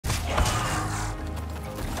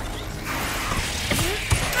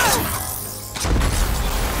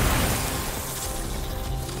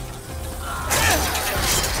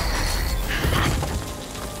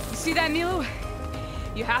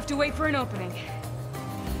Have to wait for an opening.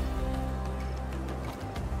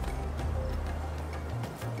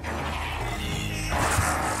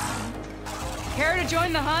 Care to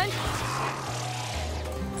join the hunt?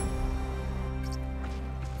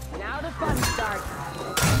 Now the fun starts.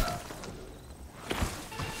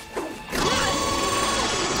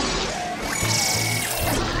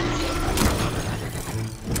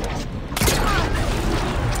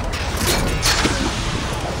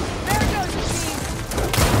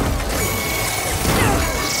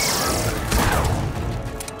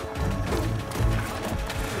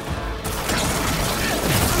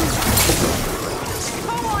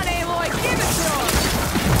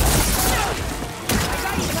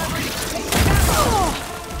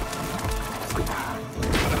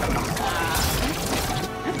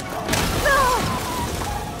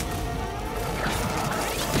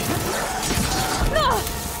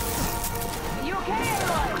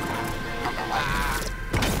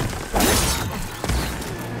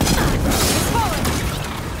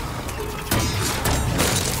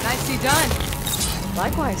 Done.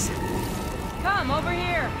 Likewise. Come over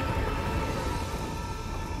here.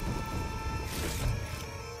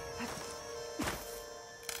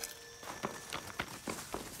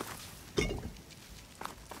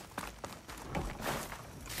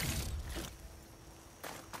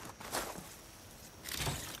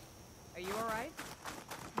 Are you all right?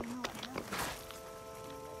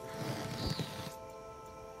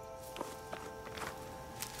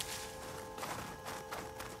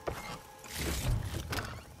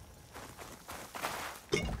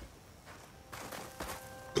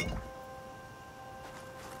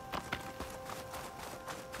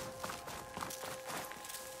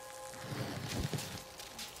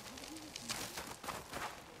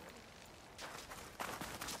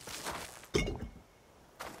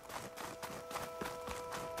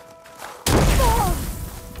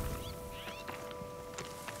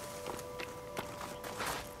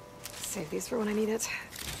 Save these for when I need it.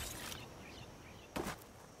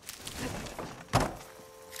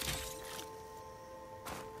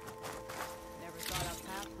 Never thought our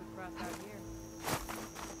paths would cross out here.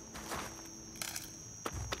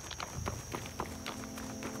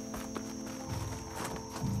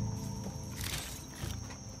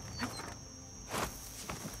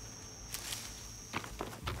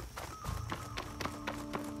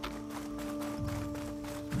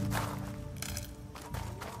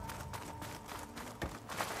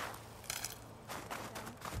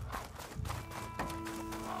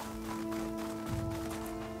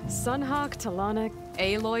 Sunhawk, Talana...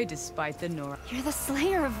 Aloy, despite the Nora. You're the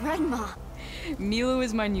slayer of Redmaw. Milu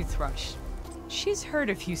is my new thrush. She's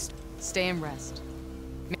heard of you. Stay and rest.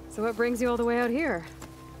 So what brings you all the way out here?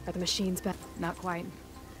 Are the machines back? Not quite.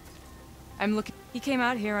 I'm looking. He came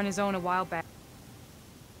out here on his own a while back.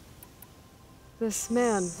 This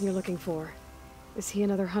man you're looking for, is he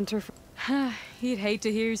another hunter for... He'd hate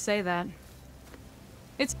to hear you say that.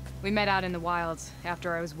 We met out in the wilds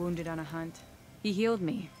after I was wounded on a hunt. He healed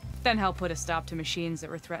me, then helped put a stop to machines that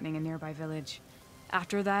were threatening a nearby village.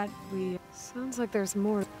 After that, we... Sounds like there's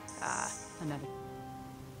more... another.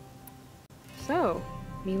 So,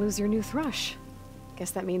 Milu's your new thrush. Guess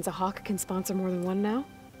that means a hawk can sponsor more than one now?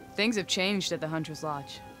 Things have changed at the Hunter's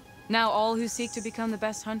Lodge. Now all who seek to become the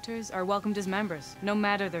best hunters are welcomed as members, no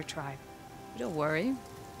matter their tribe. Don't worry.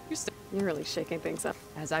 You're really shaking things up.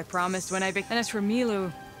 As I promised when I began. And as for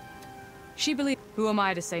Milu, she believed... Who am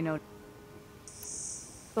I to say no?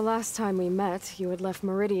 The last time we met, you had left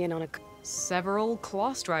Meridian on a... Several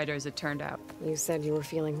Clawstriders, it turned out. You said you were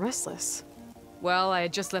feeling restless. Well, I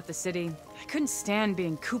had just left the city. I couldn't stand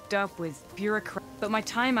being cooped up with bureaucrats. But my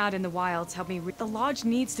time out in the wilds helped me the Lodge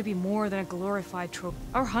needs to be more than a glorified trope.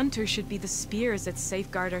 Our hunters should be the spears that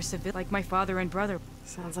safeguard our civil, like my father and brother.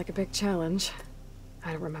 Sounds like a big challenge.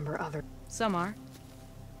 I don't remember other... Some are.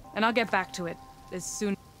 And I'll get back to it as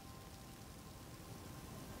soon...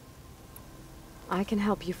 I can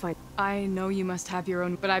help you fight. I know you must have your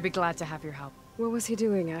own, but I'd be glad to have your help. What was he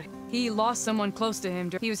doing at? He lost someone close to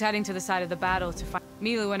him. He was heading to the side of the battle to fight.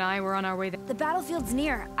 Milu and I were on our way there. The battlefield's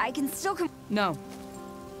near. I can still come. No.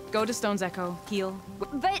 Go to Stone's Echo, heal.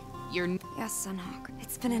 But... You're... Yes, Sunhawk.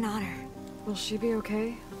 It's been an honor. Will she be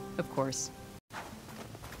okay? Of course.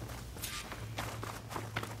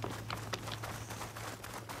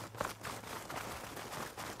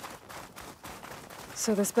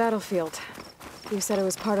 So this battlefield, you said it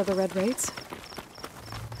was part of the Red Raids?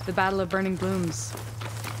 The Battle of Burning Blooms.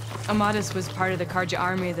 Amadas was part of the Karja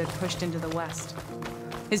army that pushed into the west.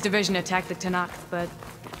 His division attacked the Tenakth, but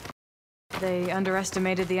they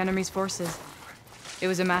underestimated the enemy's forces. It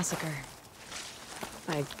was a massacre.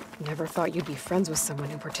 I never thought you'd be friends with someone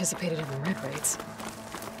who participated in the Red Raids.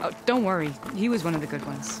 Oh, don't worry. He was one of the good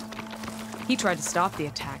ones. He tried to stop the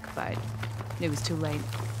attack, but it was too late.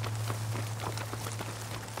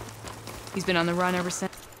 He's been on the run ever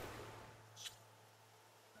since.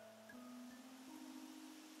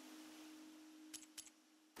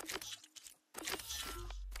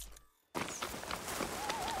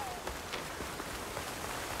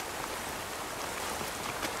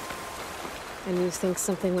 And you think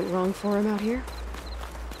something went wrong for him out here?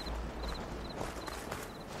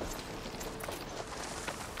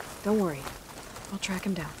 Don't worry. I'll track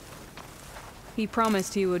him down. He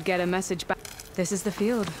promised he would get a message back. This is the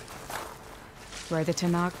field where the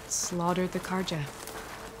Tenakth slaughtered the Karja.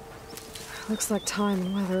 Looks like time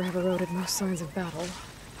and weather have eroded most signs of battle.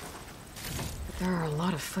 But there are a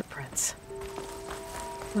lot of footprints.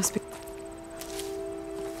 Must be...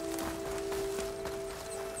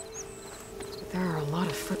 There are a lot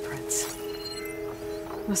of footprints.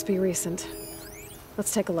 Must be recent.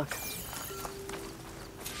 Let's take a look.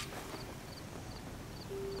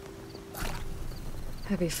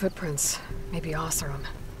 Heavy footprints. Maybe Oseram.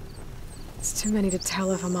 It's too many to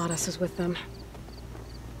tell if Amadis is with them.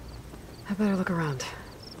 I better look around.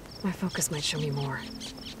 My focus might show me more.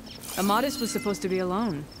 Amadis was supposed to be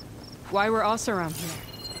alone. Why were Oseram here?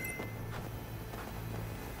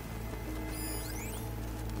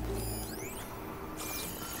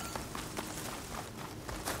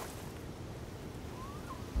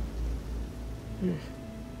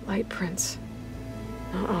 Light prints.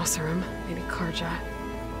 Not Oseram, maybe Karja.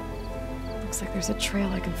 Looks like there's a trail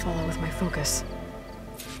I can follow with my focus.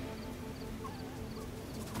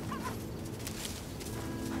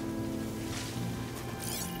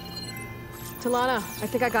 Talana, I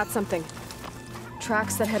think I got something.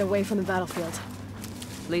 Tracks that head away from the battlefield.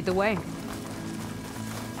 Lead the way.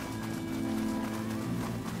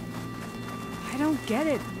 I don't get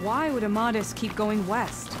it. Why would Amadis keep going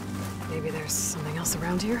west? Maybe there's something else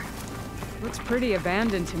around here? Looks pretty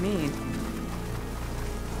abandoned to me.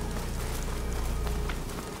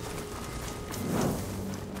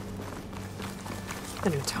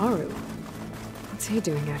 And Utaru. What's he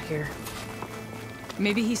doing out here?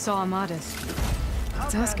 Maybe he saw Amadis.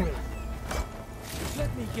 Let's ask him.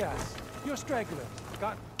 Let me guess. You're straggler.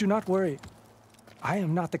 Do not worry. I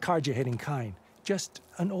am not the Karja-hating kind. Just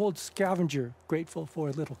an old scavenger grateful for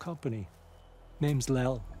a little company. Name's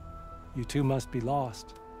Lel. You two must be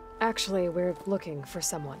lost. Actually, we're looking for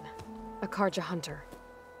someone. A Karja hunter.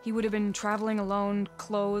 He would have been traveling alone,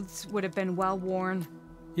 clothes would have been well worn.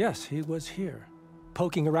 Yes, he was here,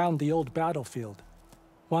 poking around the old battlefield.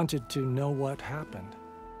 Wanted to know what happened.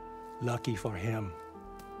 Lucky for him,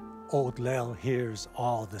 old Lel hears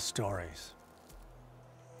all the stories.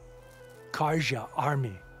 Karja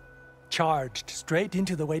army charged straight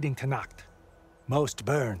into the waiting Tenakth. Most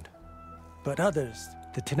burned, but others,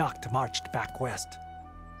 the Tenakth marched back west.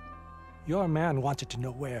 Your man wanted to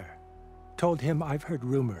know where. Told him I've heard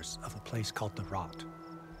rumors of a place called the Rot.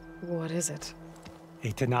 What is it? A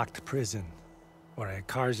Tenakth prison, or a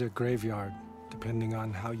Karja graveyard, depending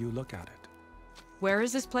on how you look at it. Where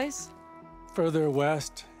is this place? Further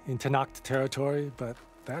west, in Tenakth territory, but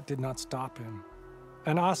that did not stop him.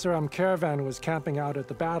 An Oseram caravan was camping out at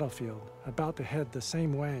the battlefield, about to head the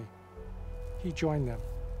same way. He joined them.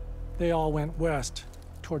 They all went west,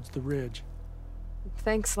 towards the ridge.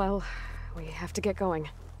 Thanks, Lel. We have to get going.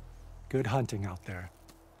 Good hunting out there.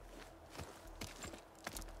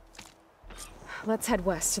 Let's head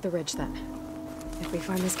west to the ridge then. If we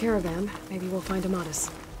find this caravan, maybe we'll find Amadis.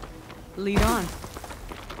 Lead on.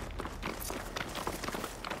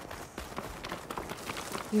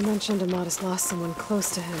 You mentioned Amadis lost someone close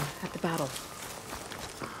to him at the battle.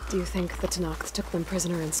 Do you think the Tenakth took them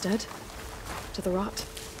prisoner instead? To the Rot?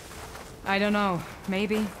 I don't know.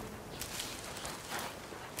 Maybe.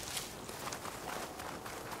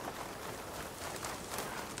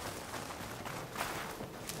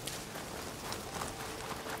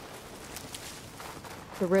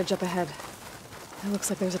 The ridge up ahead. It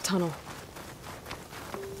looks like there's a tunnel.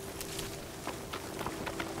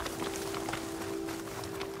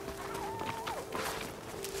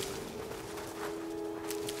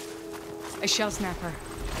 A shell snapper.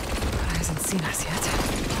 But hasn't seen us yet.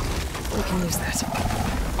 We can use that.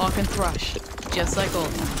 Hawk and thrush. Just like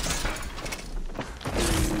old times.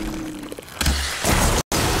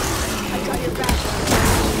 I got your back.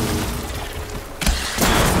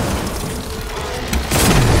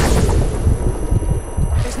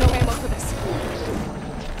 There's no ammo for this.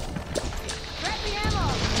 Grab the ammo!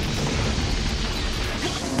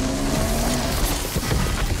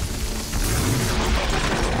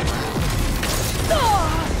 Oh!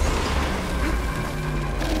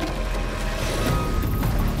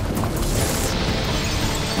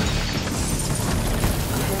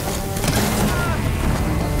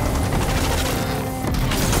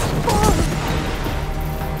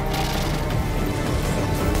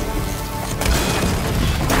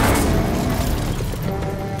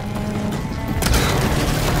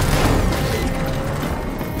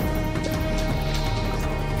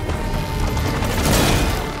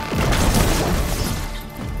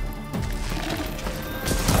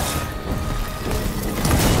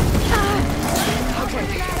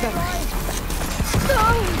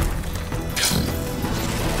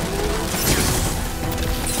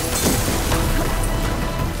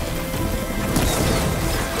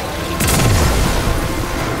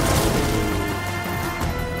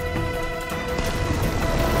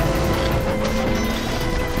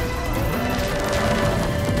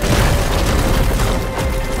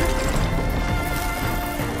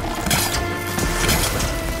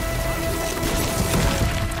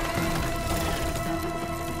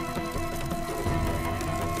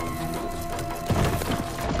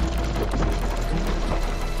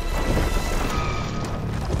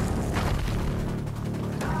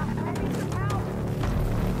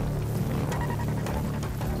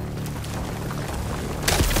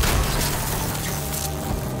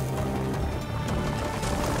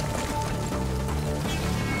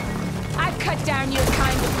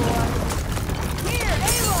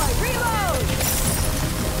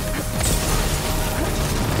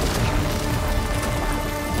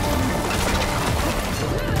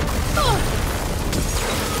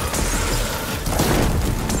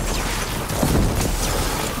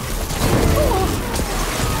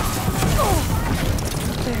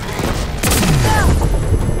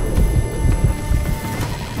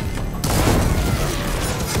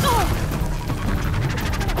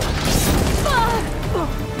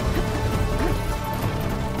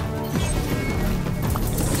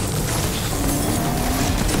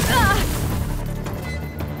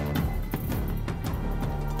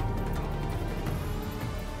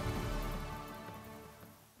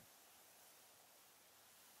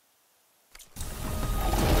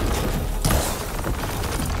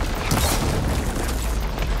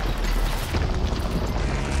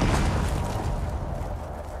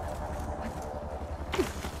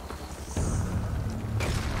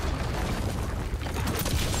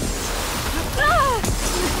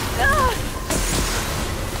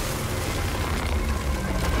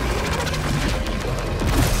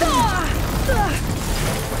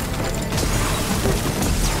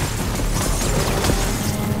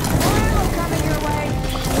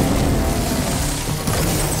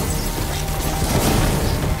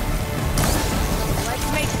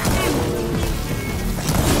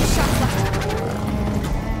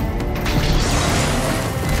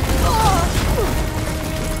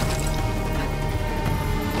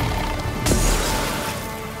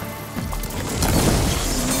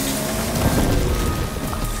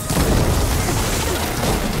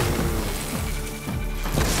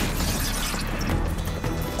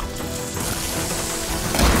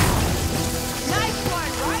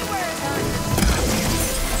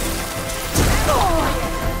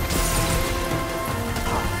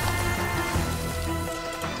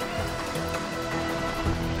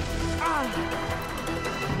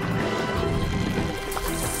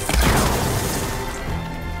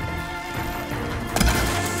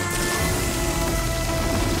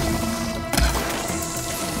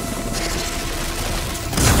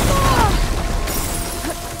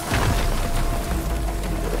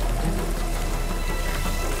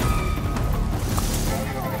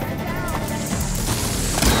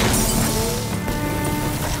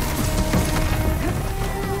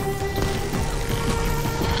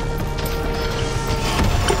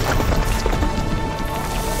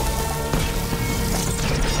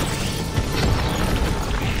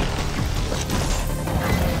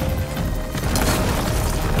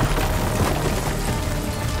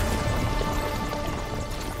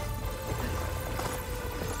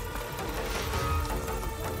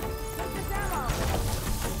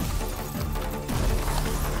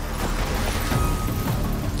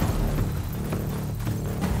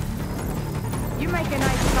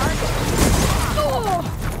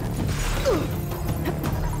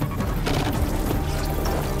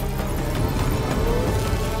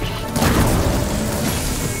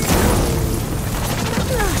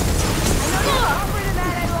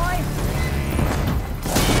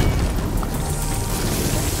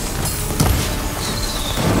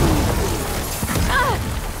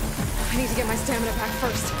 need to get my stamina back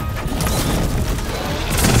first.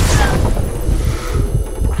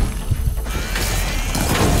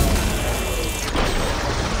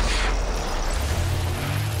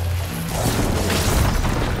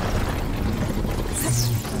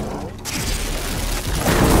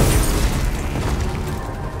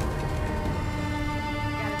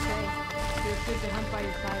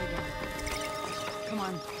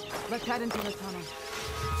 Let's head into the tunnel.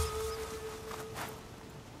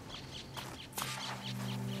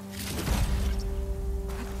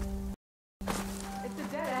 It's a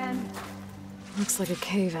dead end. Looks like a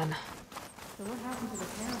cave-in. So what happened to the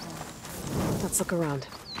caravan? Let's look around.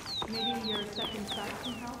 Maybe your second sight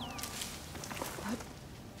can help?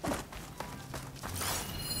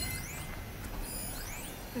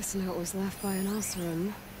 This note was left by an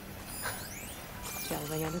Oseram.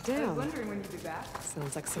 Delving out of I was dam. wondering when you'd be back.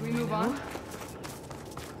 Sounds like Can we someone move I know. on?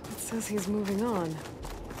 It says he's moving on.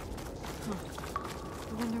 Huh.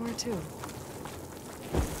 I wonder where to.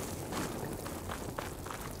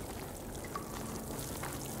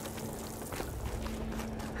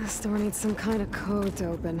 This door needs some kind of code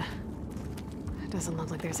to open. It doesn't look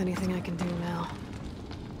like there's anything I can do now.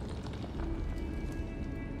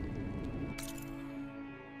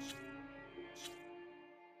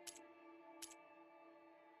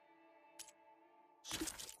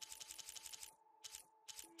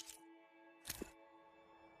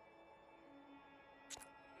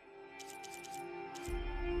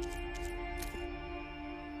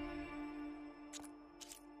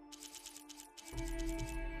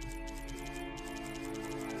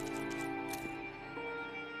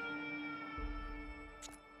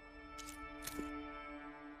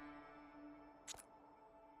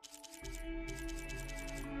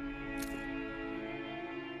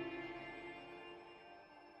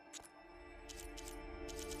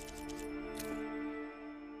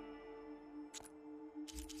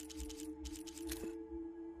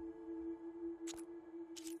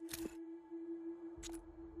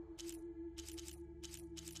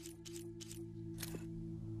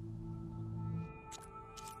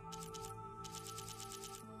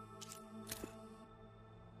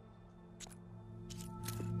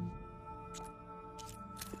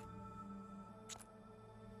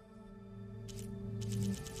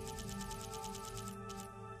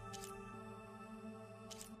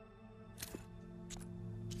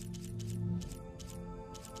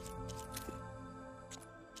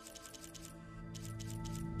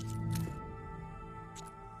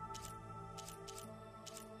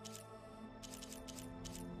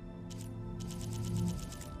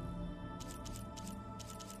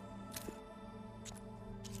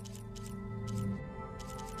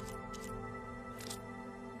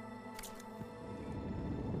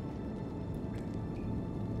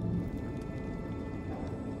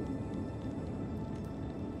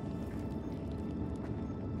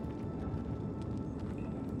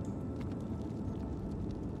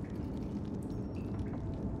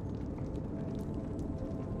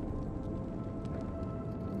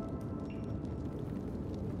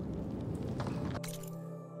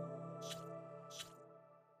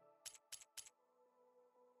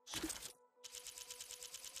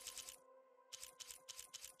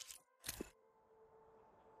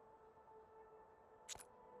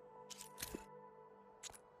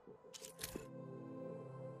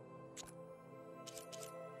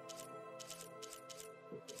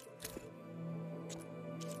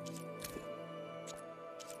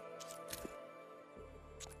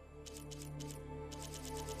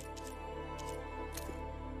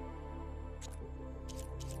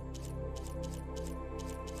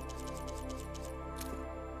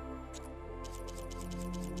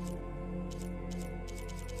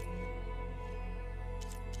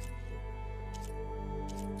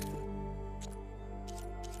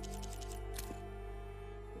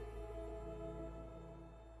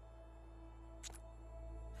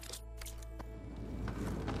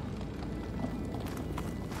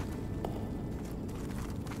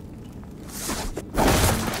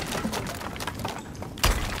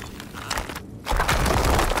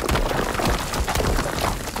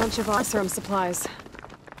 Bunch of Oseram supplies.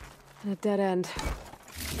 And a dead end.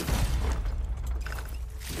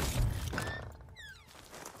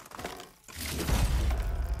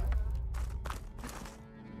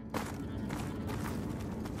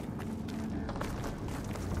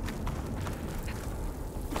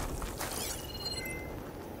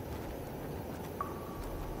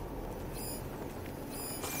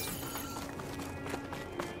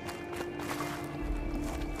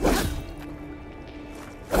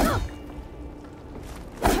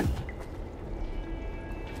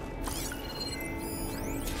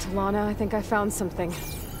 Talana, I think I found something.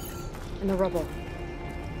 In the rubble.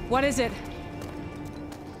 What is it?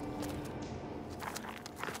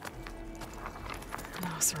 An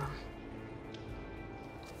Oseram.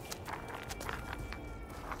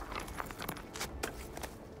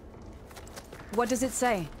 What does it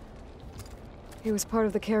say? He was part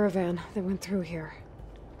of the caravan that went through here.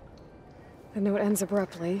 The note ends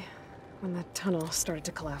abruptly, when the tunnel started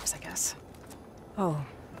to collapse, I guess. Oh.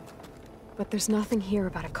 But there's nothing here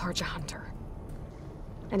about a Karja hunter.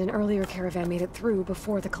 And an earlier caravan made it through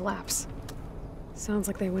before the collapse. Sounds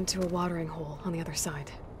like they went to a watering hole on the other side.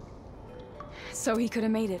 So he could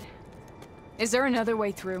have made it. Is there another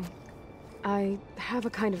way through? I have a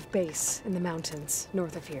kind of base in the mountains,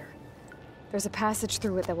 north of here. There's a passage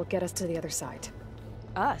through it that will get us to the other side.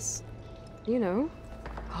 Us? You know,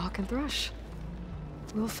 Hawk and Thrush.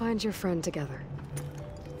 We'll find your friend together.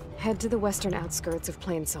 Head to the western outskirts of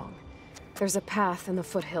Plainsong. There's a path in the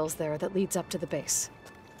foothills there that leads up to the base.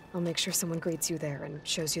 I'll make sure someone greets you there and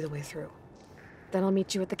shows you the way through. Then I'll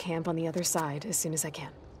meet you at the camp on the other side as soon as I can.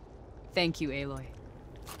 Thank you, Aloy.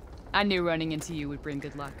 I knew running into you would bring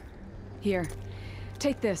good luck. Here,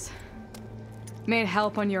 take this. May it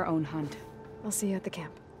help on your own hunt. I'll see you at the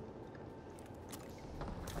camp.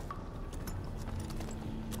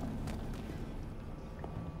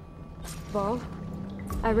 Val,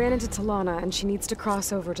 I ran into Talana and she needs to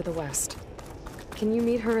cross over to the west. Can you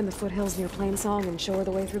meet her in the foothills near Plainsong and show her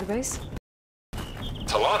the way through the base?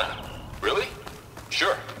 Talana? Really?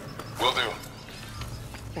 Sure. Will do.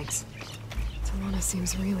 Thanks. Talana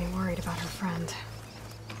seems really worried about her friend.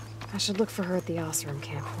 I should look for her at the Oseram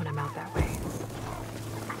camp when I'm out that way.